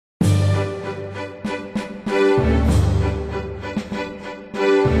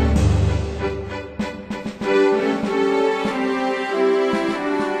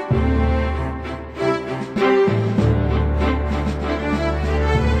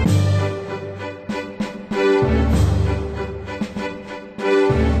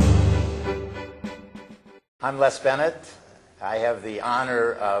I'm Les Bennett. I have the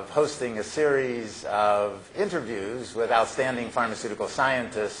honor of hosting a series of interviews with outstanding pharmaceutical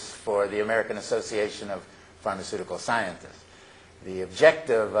scientists for the American Association of Pharmaceutical Scientists. The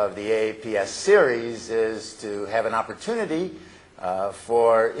objective of the AAPS series is to have an opportunity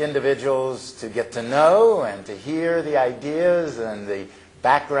for individuals to get to know and to hear the ideas and the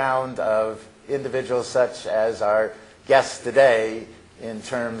background of individuals such as our guest today in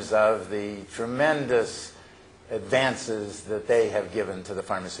terms of the tremendous advances that they have given to the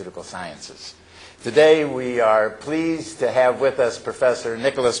pharmaceutical sciences. Today we are pleased to have with us Professor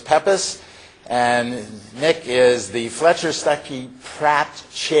Nicholas Peppas, and Nick is the Fletcher Stuckey Pratt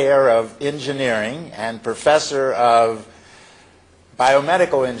Chair of Engineering and Professor of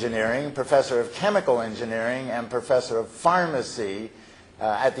Biomedical Engineering, Professor of Chemical Engineering, and Professor of Pharmacy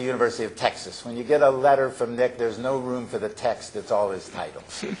at the University of Texas. When you get a letter from Nick, there's no room for the text. It's all his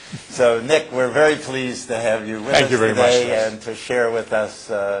titles. So, Nick, we're very pleased to have you with us today and to share with us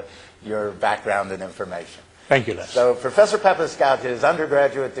your background and information. Thank you, Les. So, Professor Peppas got his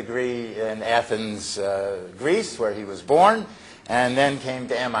undergraduate degree in Athens, Greece, where he was born, and then came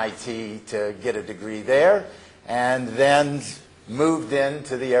to MIT to get a degree there, and then moved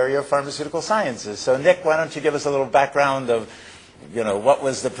into the area of pharmaceutical sciences. So, Nick, why don't you give us a little background of what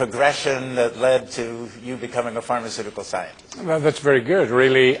was the progression that led to you becoming a pharmaceutical scientist? Well, that's very good,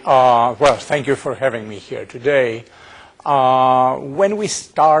 really. Well, thank you for having me here today. When we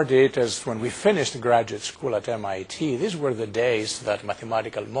finished graduate school at MIT, these were the days that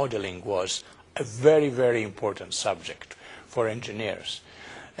mathematical modeling was a very, very important subject for engineers.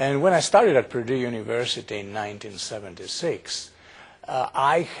 And when I started at Purdue University in 1976,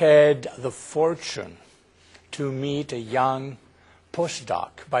 I had the fortune to meet a young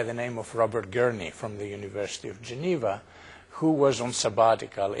postdoc by the name of Robert Gurney from the University of Geneva, who was on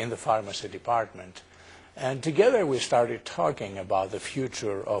sabbatical in the pharmacy department. And together we started talking about the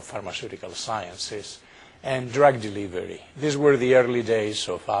future of pharmaceutical sciences and drug delivery. These were the early days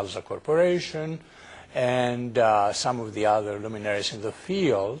of Alza Corporation and some of the other luminaries in the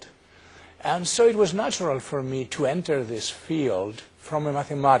field. And so it was natural for me to enter this field from a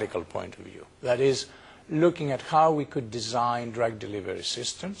mathematical point of view. That is, looking at how we could design drug delivery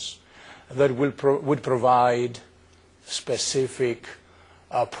systems that would provide specific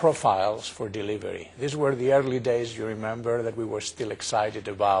profiles for delivery. These were the early days, you remember, that we were still excited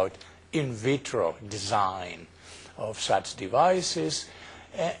about in vitro design of such devices.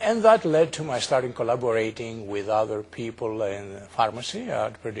 And that led to my starting collaborating with other people in pharmacy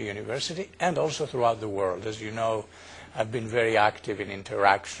at Purdue University and also throughout the world. As you know, I've been very active in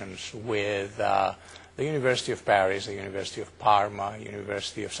interactions with the University of Paris, the University of Parma,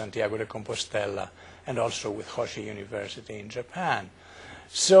 University of Santiago de Compostela, and also with Hoshi University in Japan.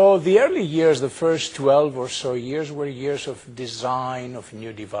 So the early years, the first 12 or so years, were years of design of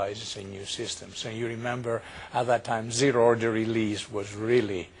new devices and new systems. And you remember at that time, zero-order release was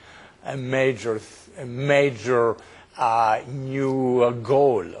really a major new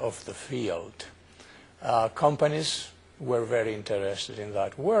goal of the field. Companies were very interested in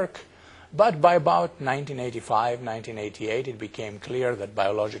that work. But by about 1985, 1988, it became clear that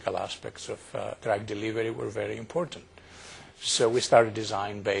biological aspects of drug delivery were very important. So we started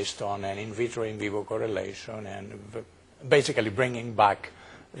design based on an in vitro, in vivo correlation and basically bringing back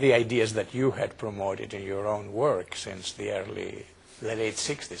the ideas that you had promoted in your own work since the late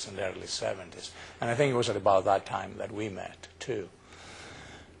 60s and early 70s. And I think it was at about that time that we met, too.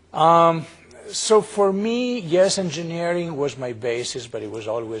 So for me, yes, engineering was my basis, but it was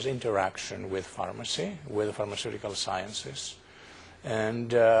always interaction with pharmacy, with the pharmaceutical sciences.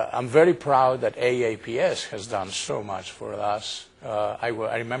 And I'm very proud that AAPS has done so much for us. I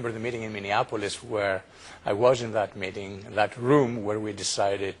remember the meeting in Minneapolis where I was in that meeting, that room where we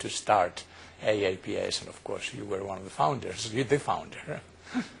decided to start AAPS. And of course, you were one of the founders. You're the founder.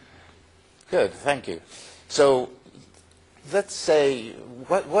 Good, thank you. So let's say,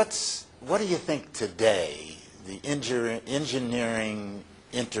 what do you think today, the engineering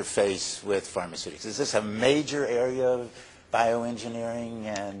interface with pharmaceutics? Is this a major area of bioengineering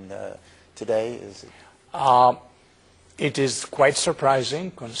and today? Is it? It is quite surprising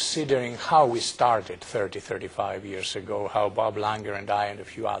considering how we started 30, 35 years ago, how Bob Langer and I and a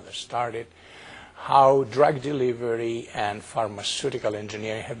few others started, how drug delivery and pharmaceutical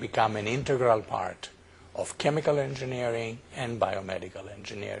engineering have become an integral part of chemical engineering and biomedical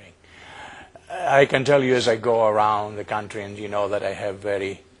engineering. I can tell you as I go around the country, and you know that I have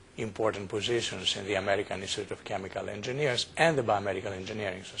very important positions in the American Institute of Chemical Engineers and the Biomedical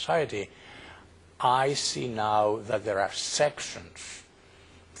Engineering Society, I see now that there are sections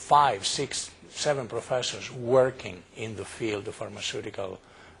 5, 6, 7 professors working in the field of pharmaceutical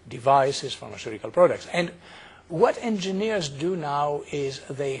devices, pharmaceutical products. And what engineers do now is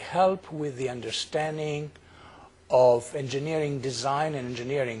they help with the understanding of engineering design and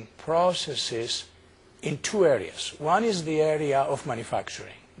engineering processes in 2 areas. One is the area of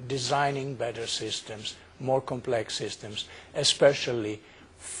manufacturing, designing better systems, more complex systems, especially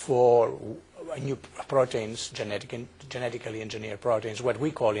for new proteins, genetically engineered proteins, what we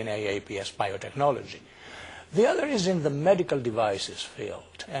call in AAPS biotechnology. The other is in the medical devices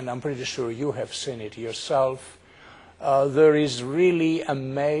field, and I'm pretty sure you have seen it yourself. There is really a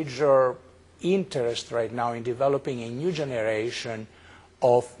major interest right now in developing a new generation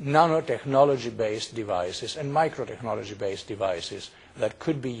of nanotechnology-based devices and microtechnology-based devices that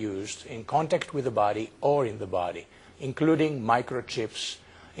could be used in contact with the body or in the body, including microchips,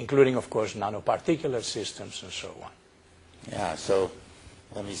 including, of course, nanoparticulate systems and so on. Yeah, so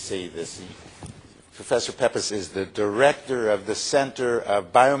let me see this. Professor Peppas is the director of the Center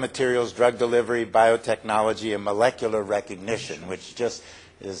of Biomaterials, Drug Delivery, Biotechnology, and Molecular Recognition, which just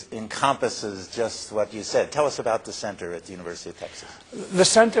encompasses just what you said. Tell us about the center at the University of Texas. The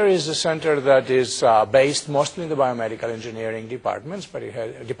center is a center that is based mostly in the biomedical engineering department, but it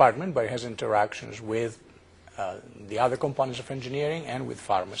has interactions with the other components of engineering and with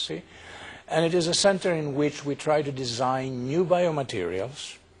pharmacy. And it is a center in which we try to design new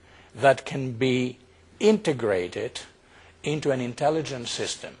biomaterials that can be integrated into an intelligent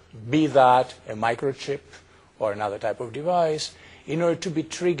system, be that a microchip or another type of device, in order to be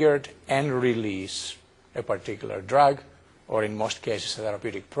triggered and release a particular drug, or in most cases a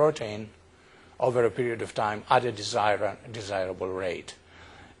therapeutic protein, over a period of time at a desirable rate.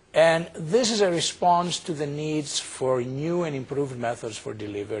 And this is a response to the needs for new and improved methods for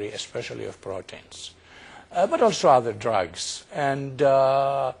delivery, especially of proteins, but also other drugs. And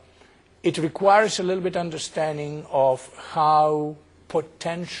it requires a little bit understanding of how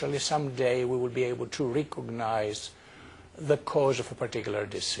potentially someday we will be able to recognize the cause of a particular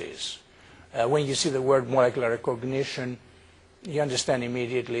disease. When you see the word molecular recognition, you understand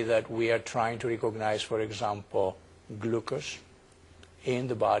immediately that we are trying to recognize, for example, glucose in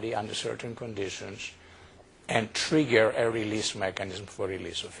the body under certain conditions and trigger a release mechanism for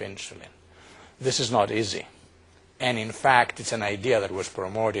release of insulin. This is not easy. And in fact, it's an idea that was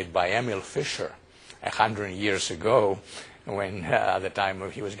promoted by Emil Fischer 100 years ago, when at the time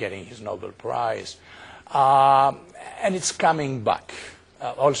he was getting his Nobel Prize. And it's coming back.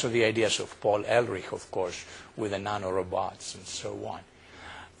 Also the ideas of Paul Ehrlich, of course, with the nanorobots and so on.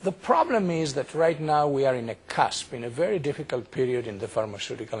 The problem is that right now we are in a cusp, in a very difficult period in the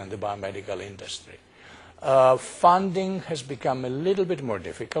pharmaceutical and the biomedical industry. Funding has become a little bit more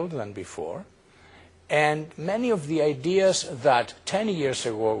difficult than before. And many of the ideas that 10 years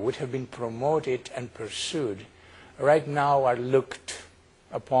ago would have been promoted and pursued right now are looked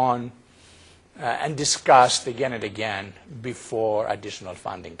upon and discussed again and again before additional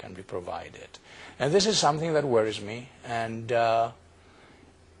funding can be provided. And this is something that worries me, and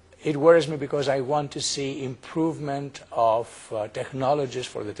it worries me because I want to see improvement of technologies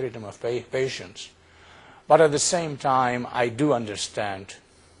for the treatment of patients. But at the same time, I do understand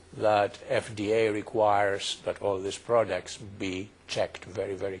that FDA requires that all these products be checked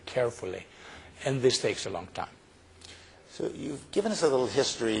very, very carefully, and this takes a long time. So you've given us a little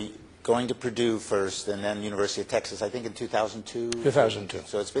history, going to Purdue first and then University of Texas, I think in 2002? 2002.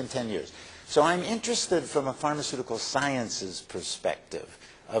 So it's been 10 years. So I'm interested from a pharmaceutical sciences perspective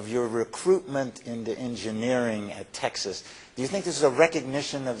of your recruitment into engineering at Texas. Do you think this is a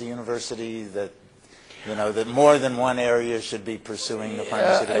recognition of the university that, you know, that more than one area should be pursuing the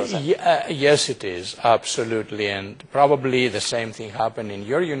pharmaceutical science? Yes, it is, absolutely. And probably the same thing happened in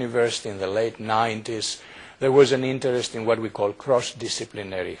your university in the late 90s. There was an interest in what we call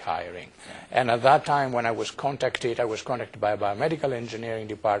cross-disciplinary hiring. And at that time when I was contacted by a biomedical engineering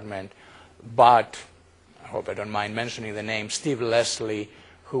department, but I hope I don't mind mentioning the name, Steve Leslie,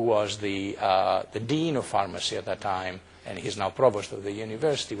 who was the dean of pharmacy at that time, and he's now provost of the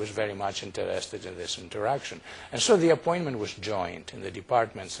university, was very much interested in this interaction. And so the appointment was joint in the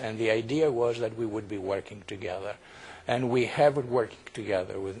departments, and the idea was that we would be working together. And we have been working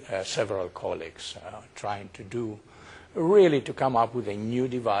together with several colleagues, trying to do, really to come up with the new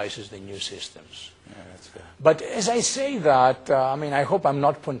devices, the new systems. Yeah, that's good. But as I say that, I mean, I hope I'm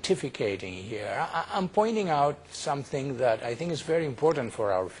not pontificating here. I'm pointing out something that I think is very important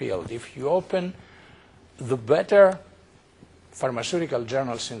for our field. If you open the better pharmaceutical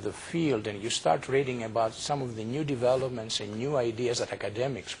journals in the field and you start reading about some of the new developments and new ideas that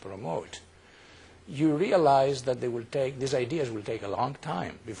academics promote, you realize that these ideas will take a long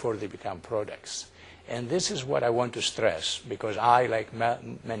time before they become products. And this is what I want to stress, because I, like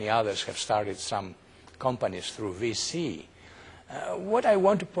many others, have started some companies through VC. What I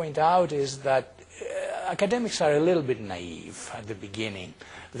want to point out is that academics are a little bit naive at the beginning.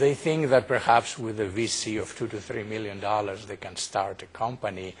 They think that perhaps with a VC of $2 to $3 million, they can start a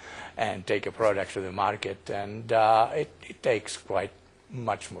company and take a product to the market, and it takes quite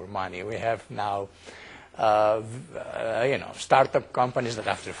much more money. We have now startup companies that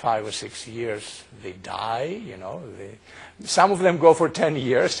after 5 or 6 years they die. Some of them go for 10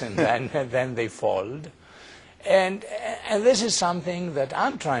 years and then they fold. And this is something that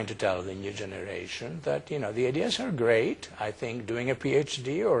I'm trying to tell the new generation, that the ideas are great. I think doing a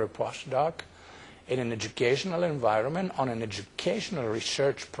Ph.D. or a postdoc in an educational environment on an educational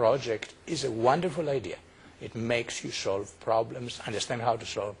research project is a wonderful idea. It makes you solve problems, understand how to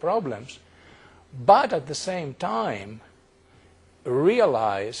solve problems, but at the same time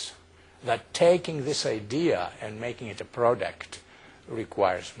realize that taking this idea and making it a product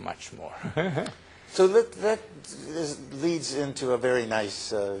requires much more. So that leads into a very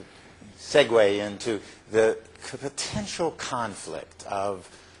nice segue into the potential conflict of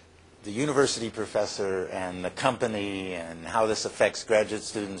the university professor and the company and how this affects graduate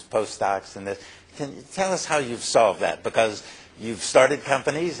students, postdocs, and this. Can you tell us how you've solved that? Because you've started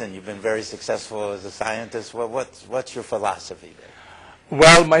companies and you've been very successful as a scientist. Well, what's your philosophy there?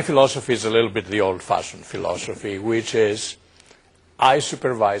 Well, my philosophy is a little bit the old-fashioned philosophy, which is I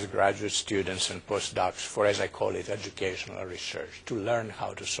supervise graduate students and postdocs for, as I call it, educational research, to learn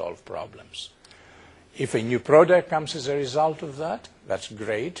how to solve problems. If a new product comes as a result of that, that's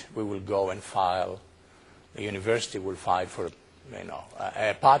great. We will go and file. The university will file for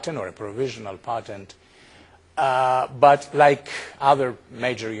a patent or a provisional patent. But like other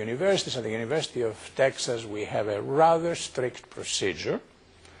major universities, at the University of Texas, we have a rather strict procedure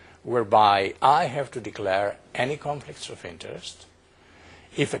whereby I have to declare any conflicts of interest.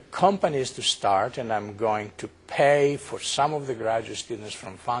 If a company is to start and I'm going to pay for some of the graduate students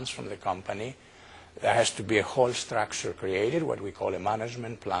from funds from the company, there has to be a whole structure created, what we call a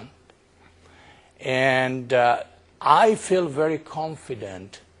management plan. And I feel very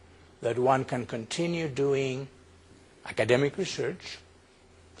confident that one can continue doing academic research,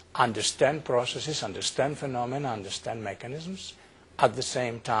 understand processes, understand phenomena, understand mechanisms, at the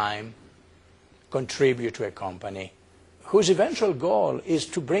same time contribute to a company whose eventual goal is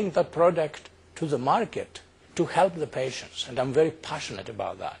to bring that product to the market to help the patients. And I'm very passionate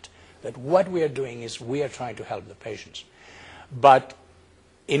about that what we are doing is we are trying to help the patients. But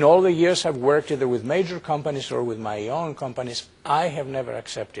in all the years I've worked either with major companies or with my own companies, I have never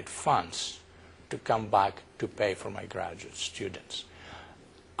accepted funds to come back to pay for my graduate students.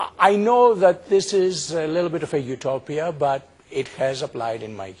 I know that this is a little bit of a utopia, but it has applied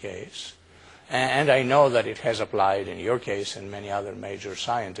in my case. And I know that it has applied in your case and many other major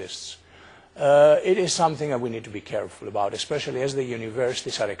scientists. It is something that we need to be careful about, especially as the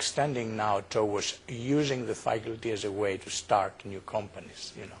universities are extending now towards using the faculty as a way to start new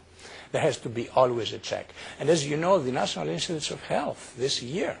companies. There has to be always a check. And as you know, the National Institutes of Health this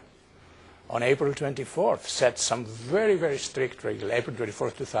year, on April 24th, set some very, very strict regulations, April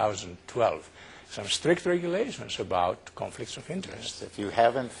 24th, 2012, some strict regulations about conflicts of interest. If you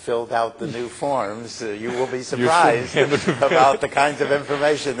haven't filled out the new forms, you will be surprised about the kinds of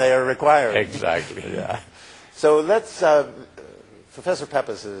information they are requiring. Exactly. Yeah. So let's, Professor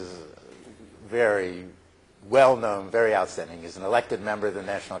Peppas is very well-known, very outstanding. He's an elected member of the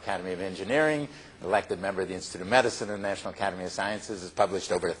National Academy of Engineering, an elected member of the Institute of Medicine and the National Academy of Sciences, has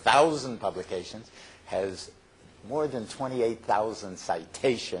published over 1,000 publications, has more than 28,000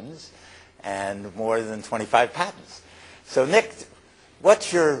 citations, and more than 25 patents. So Nick,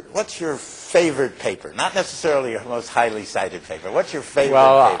 what's your favorite paper? Not necessarily your most highly cited paper. What's your favorite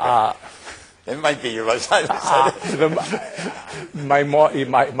paper? It might be your most highly cited.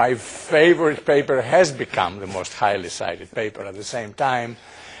 My favorite paper has become the most highly cited paper at the same time,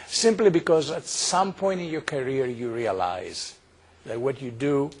 simply because at some point in your career you realize that what you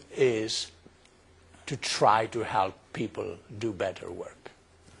do is to try to help people do better work.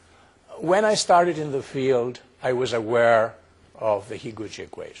 When I started in the field, I was aware of the Higuchi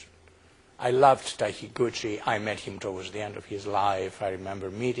equation. I loved Higuchi. I met him towards the end of his life. I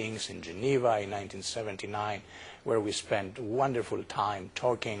remember meetings in Geneva in 1979 where we spent wonderful time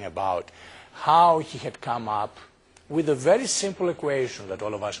talking about how he had come up with a very simple equation that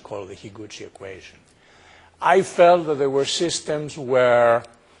all of us call the Higuchi equation. I felt that there were systems where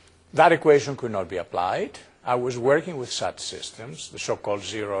that equation could not be applied, I was working with such systems, the so-called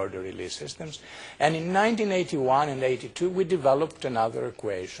zero-order release systems, and in 1981 and 82 we developed another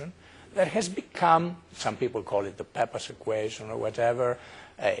equation that has become, some people call it the Peppas equation or whatever.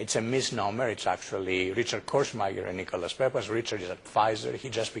 It's a misnomer. It's actually Richard Korsmager and Nicholas Peppas. Richard is at Pfizer. He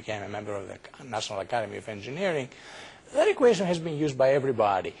just became a member of the National Academy of Engineering. That equation has been used by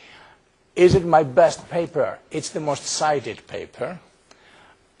everybody. Is it my best paper? It's the most cited paper.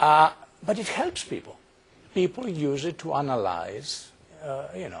 But it helps people. People use it to analyze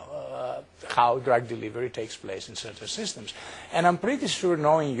how drug delivery takes place in certain systems. And I'm pretty sure,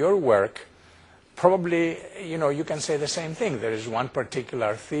 knowing your work, probably, you can say the same thing. There is one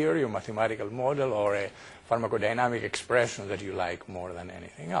particular theory or mathematical model or a pharmacodynamic expression that you like more than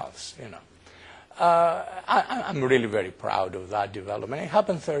anything else, I'm really very proud of that development. It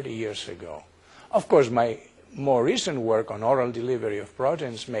happened 30 years ago. Of course, my more recent work on oral delivery of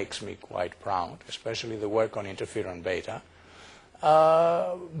proteins makes me quite proud, especially the work on interferon beta.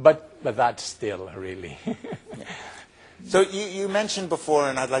 But that's still really... So you mentioned before,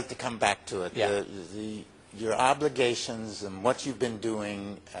 and I'd like to come back to it, yeah. Your obligations and what you've been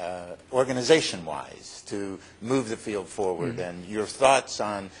doing organization-wise to move the field forward, and your thoughts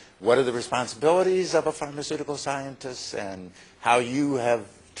on what are the responsibilities of a pharmaceutical scientist and how you have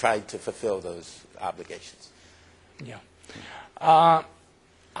tried to fulfill those obligations. Yeah.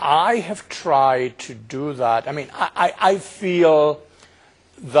 I have tried to do that. I mean, I feel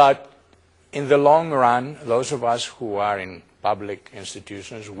that in the long run, those of us who are in public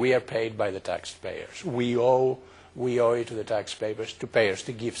institutions, we are paid by the taxpayers. We owe it to the taxpayers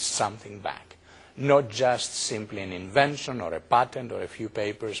to give something back, not just simply an invention or a patent or a few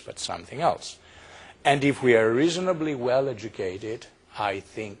papers, but something else. And if we are reasonably well educated, I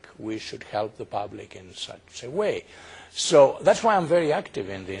think we should help the public in such a way. So that's why I'm very active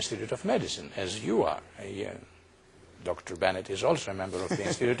in the Institute of Medicine, as you are. Dr. Bennett is also a member of the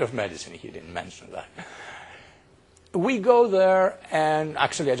Institute of Medicine. He didn't mention that. We go there, and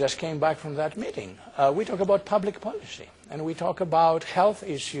actually I just came back from that meeting. We talk about public policy, and we talk about health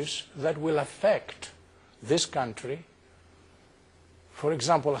issues that will affect this country. For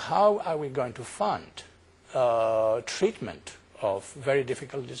example, how are we going to fund treatment of very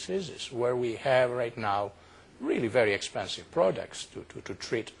difficult diseases, where we have right now really very expensive products to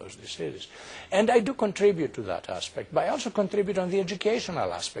treat those diseases. And I do contribute to that aspect, but I also contribute on the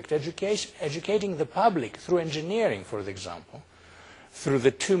educational aspect, educating the public through engineering, for example, through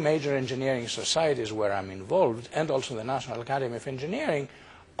the two major engineering societies where I'm involved, and also the National Academy of Engineering,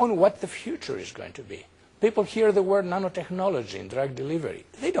 on what the future is going to be. People hear the word nanotechnology in drug delivery.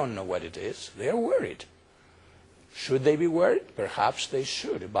 They don't know what it is. They are worried. Should they be worried? Perhaps they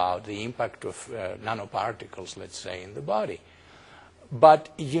should, about the impact of nanoparticles, let's say, in the body. But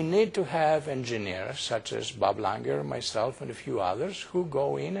you need to have engineers such as Bob Langer, myself, and a few others who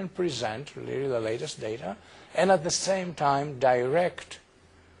go in and present really the latest data, and at the same time direct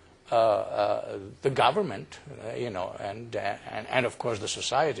the government, and of course the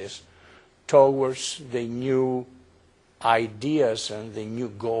societies, towards the new ideas and the new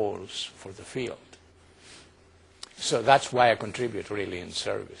goals for the field. So that's why I contribute really in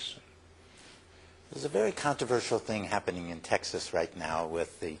service. There's a very controversial thing happening in Texas right now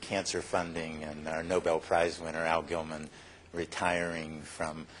with the cancer funding and our Nobel Prize winner Al Gilman retiring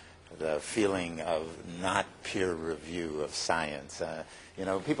from the feeling of not peer review of science.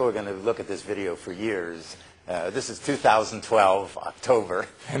 People are going to look at this video for years. This is 2012, October.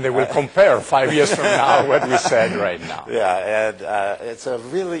 And they will compare 5 years from now what we said right now. Yeah, and it's a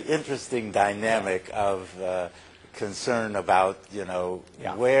really interesting dynamic of concern about,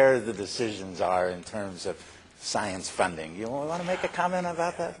 where the decisions are in terms of science funding. You want to make a comment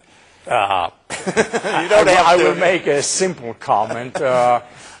about that? You don't have to. I will make a simple comment.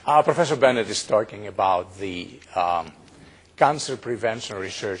 Professor Bennett is talking about the Cancer Prevention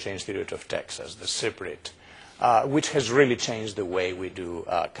Research Institute of Texas, the CPRIT, which has really changed the way we do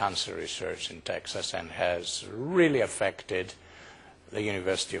cancer research in Texas and has really affected the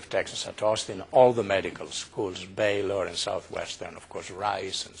University of Texas at Austin, all the medical schools, Baylor and Southwestern, of course,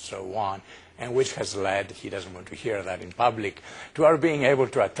 Rice and so on, and which has led, he doesn't want to hear that in public, to our being able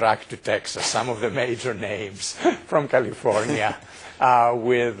to attract to Texas some of the major names from California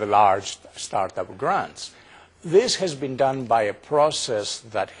with large startup grants. This has been done by a process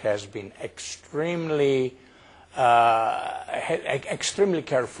that has been extremely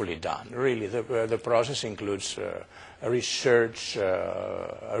carefully done. Really, the process includes research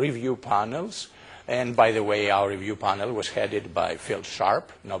review panels. And by the way, our review panel was headed by Phil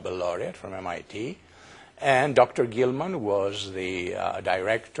Sharp, Nobel laureate from MIT. And Dr. Gilman was the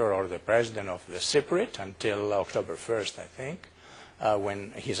director or the president of the CIPRIT until October 1st, I think,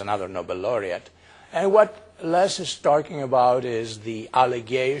 when he's another Nobel laureate. And what Les is talking about is the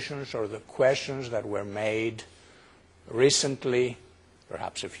allegations or the questions that were made recently,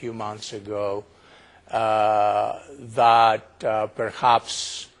 perhaps a few months ago, that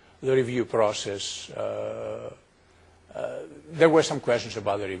perhaps the review process, there were some questions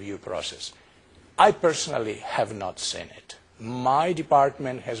about the review process. I personally have not seen it. My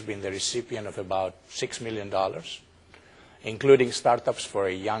department has been the recipient of about $6 million, including startups for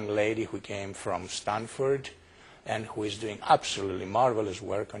a young lady who came from Stanford and who is doing absolutely marvelous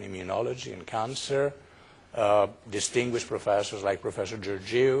work on immunology and cancer. Distinguished professors like Professor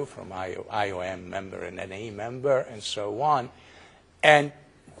Georgiou from IOM member and NAE member and so on. And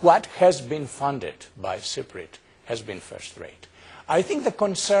what has been funded by CIPRIT has been first rate. I think the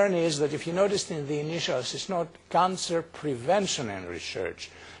concern is that if you noticed in the initials, it's not cancer prevention and research.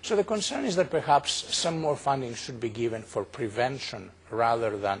 So the concern is that perhaps some more funding should be given for prevention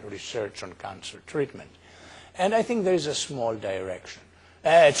rather than research on cancer treatment. And I think there is a small direction,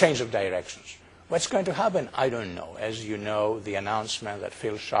 change of directions. What's going to happen? I don't know. As you know, the announcement that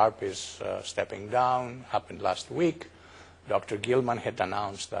Phil Sharp is stepping down happened last week. Dr. Gilman had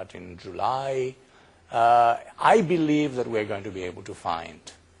announced that in July. I believe that we're going to be able to find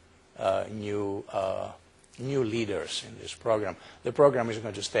new leaders in this program. The program is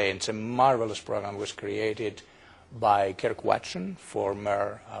going to stay. It's a marvelous program. It was created by Kirk Watson,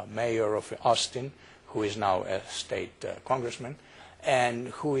 former mayor of Austin, who is now a state congressman, and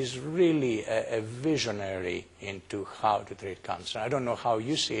who is really a visionary into how to treat cancer. I don't know how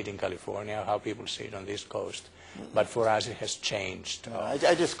you see it in California, how people see it on the East Coast, but for us it has changed.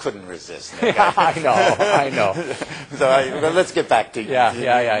 I just couldn't resist. I know. So well, let's get back to your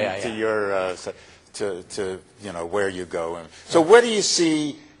to you know where you go. So where do you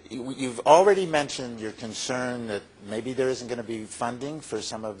see? You've already mentioned your concern that maybe there isn't going to be funding for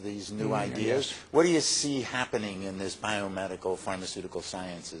some of these new ideas. Yes. What do you see happening in this biomedical pharmaceutical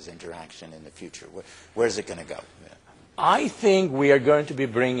sciences interaction in the future? Where's it going to go? I think we are going to be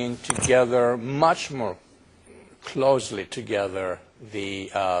bringing together much more closely together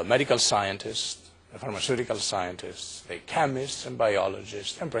the medical scientists, the pharmaceutical scientists, the chemists and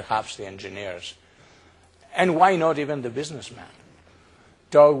biologists, and perhaps the engineers. And why not even the businessman?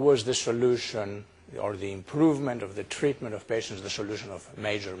 Towards the solution or the improvement of the treatment of patients, the solution of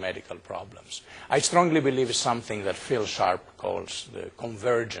major medical problems. I strongly believe it's something that Phil Sharp calls the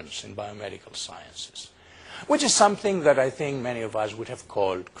convergence in biomedical sciences, which is something that I think many of us would have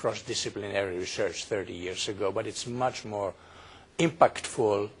called cross-disciplinary research 30 years ago, but it's much more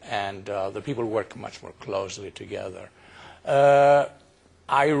impactful and the people work much more closely together.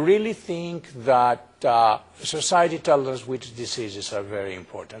 I really think that society tells us which diseases are very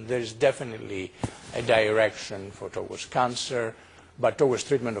important. There is definitely a direction towards cancer, but towards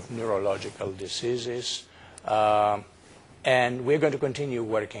treatment of neurological diseases. And we're going to continue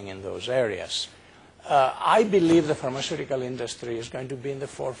working in those areas. I believe the pharmaceutical industry is going to be in the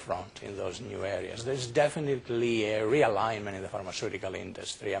forefront in those new areas. There's definitely a realignment in the pharmaceutical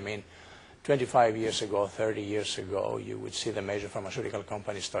industry. I mean, 25 years ago, 30 years ago, you would see the major pharmaceutical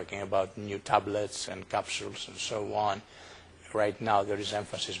companies talking about new tablets and capsules and so on. Right now, there is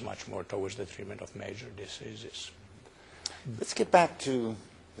emphasis much more towards the treatment of major diseases. Let's get back to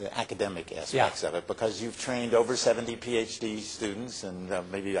the academic aspects of it, because you've trained over 70 Ph.D. students and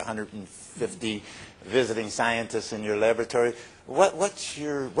maybe 150 visiting scientists in your laboratory. What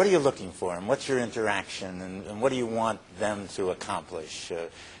are you looking for, and what's your interaction, and what do you want them to accomplish in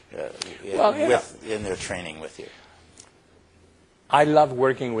their training with you? I love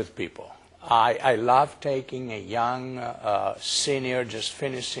working with people. I love taking a young senior, just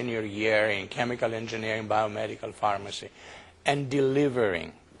finished senior year in chemical engineering, biomedical pharmacy, and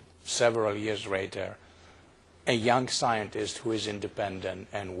delivering several years later a young scientist who is independent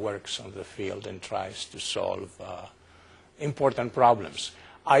and works on the field and tries to solve important problems.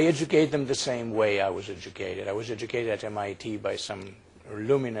 I educate them the same way I was educated. I was educated at MIT by some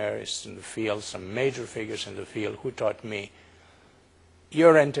luminaries in the field, some major figures in the field who taught me,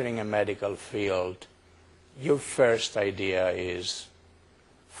 you're entering a medical field, your first idea is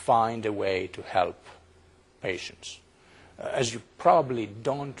find a way to help patients. As you probably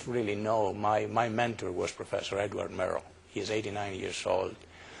don't really know, my mentor was Professor Edward Merrill. He is 89 years old.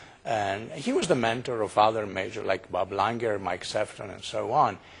 And he was the mentor of other major like Bob Langer, Mike Sefton, and so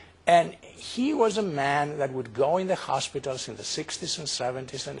on. And he was a man that would go in the hospitals in the 60s and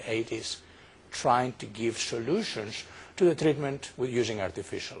 70s and 80s trying to give solutions to the treatment with using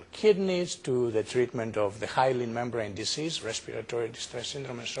artificial kidneys, to the treatment of the hyaline membrane disease, respiratory distress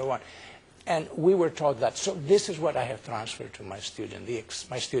syndrome, and so on. And we were taught that. So this is what I have transferred to my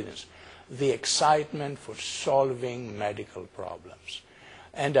students, the excitement for solving medical problems.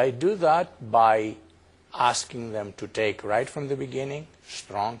 And I do that by asking them to take right from the beginning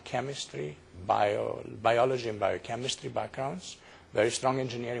strong chemistry, biology and biochemistry backgrounds, very strong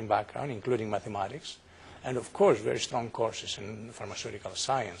engineering background, including mathematics, and of course very strong courses in pharmaceutical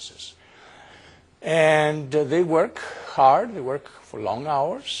sciences. And they work hard, they work for long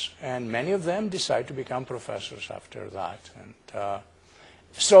hours, and many of them decide to become professors after that. And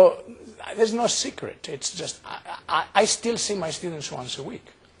so there's no secret. It's just, I still see my students once a week.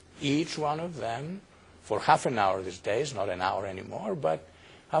 Each one of them for half an hour these days, not an hour anymore, but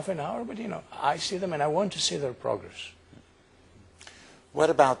half an hour. But, you know, I see them and I want to see their progress. What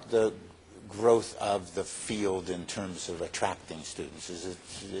about the growth of the field in terms of attracting students? Is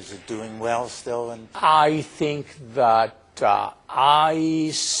it doing well still? I think that I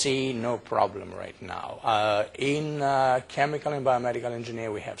see no problem right now. In chemical and biomedical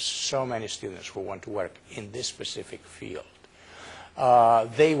engineering, we have so many students who want to work in this specific field.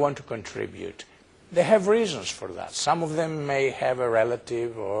 They want to contribute. They have reasons for that. Some of them may have a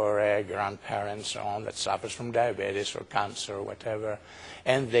relative or a grandparent so on that suffers from diabetes or cancer or whatever,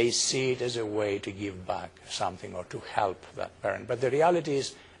 and they see it as a way to give back something or to help that parent. But the reality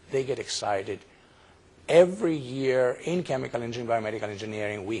is they get excited. Every year in chemical engineering, biomedical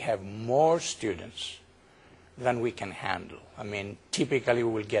engineering, we have more students than we can handle. I mean, typically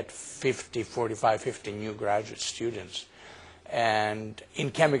we will get 45, 50 new graduate students. And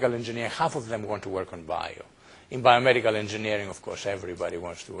in chemical engineering, half of them want to work on bio. In biomedical engineering, of course, everybody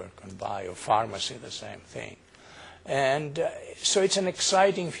wants to work on bio. Pharmacy, the same thing. And so it's an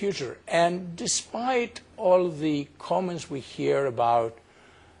exciting future. And despite all the comments we hear about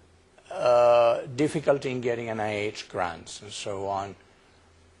difficulty in getting NIH grants and so on,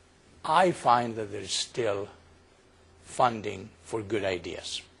 I find that there is still funding for good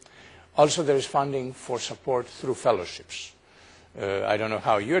ideas. Also, there is funding for support through fellowships. I don't know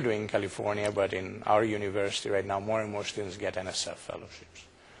how you're doing in California, but in our university right now, more and more students get NSF fellowships.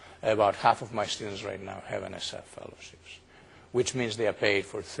 About half of my students right now have NSF fellowships, which means they are paid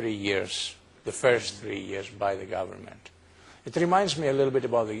for 3 years, the first 3 years by the government. It reminds me a little bit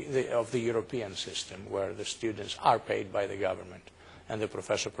about of the European system, where the students are paid by the government, and the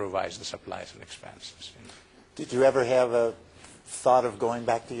professor provides the supplies and expenses. You know. Did you ever have a thought of going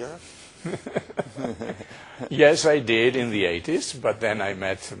back to Europe? Yes, I did in the 80s, but then I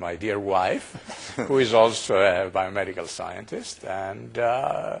met my dear wife, who is also a biomedical scientist, and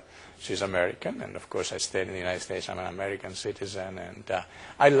she's American, and of course I stayed in the United States. I'm an American citizen, and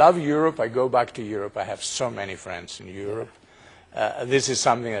I love Europe. I go back to Europe. I have so many friends in Europe. This is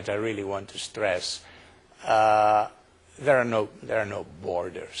something that I really want to stress. There are no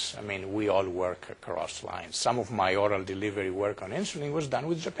borders. I mean, we all work across lines. Some of my oral delivery work on insulin was done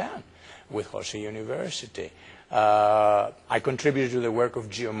with Japan, with Hoshi University. I contributed to the work of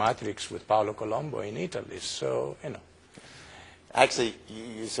geomatrix with Paolo Colombo in Italy. So, you know. Actually,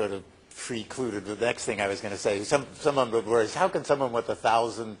 you sort of precluded the next thing I was going to say. Someone would worry, how can someone with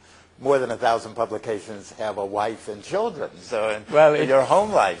more than 1,000 publications have a wife and children? So, in your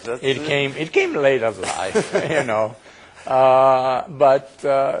home life, it came late of life, you know. But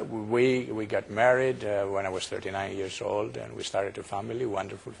we got married when I was 39 years old, and we started a family,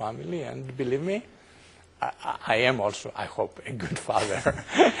 wonderful family, and believe me, I am also, I hope, a good father.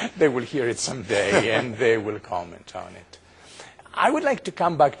 They will hear it someday, and they will comment on it. I would like to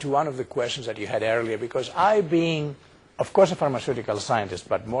come back to one of the questions that you had earlier, because I, being, of course, a pharmaceutical scientist,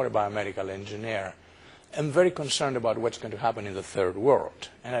 but more a biomedical engineer, am very concerned about what's going to happen in the third world,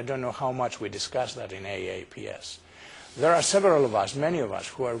 and I don't know how much we discuss that in AAPS. There are several of us, many of us,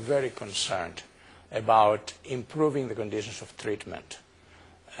 who are very concerned about improving the conditions of treatment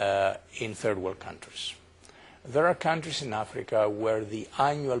in third world countries. There are countries in Africa where the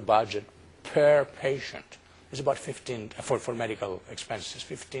annual budget per patient is about for medical expenses,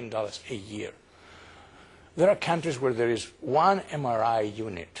 $15 a year. There are countries where there is one MRI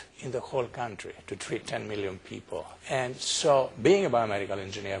unit in the whole country to treat 10 million people. And so, being a biomedical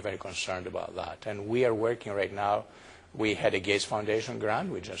engineer, I'm very concerned about that. And we are working right now. We had a Gates Foundation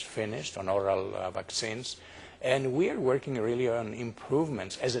grant we just finished on oral vaccines, and we are working really on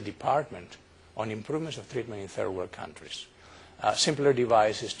improvements as a department on improvements of treatment in third world countries. Simpler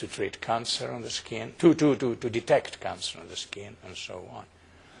devices to treat cancer on the skin, to detect cancer on the skin, and so on.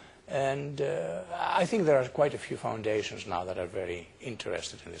 And I think there are quite a few foundations now that are very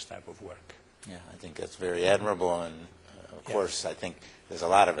interested in this type of work. Yeah, I think that's very admirable, and of course, I think there's a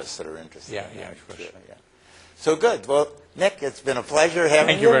lot of us that are interested in that. Of course. Sure, yeah. So good. Well, Nick, it's been a pleasure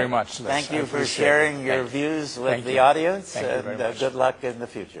having you. Thank you very much. Thank you for sharing your views with the audience, and good luck in the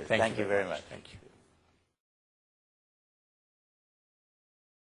future. Thank you very much. Thank you.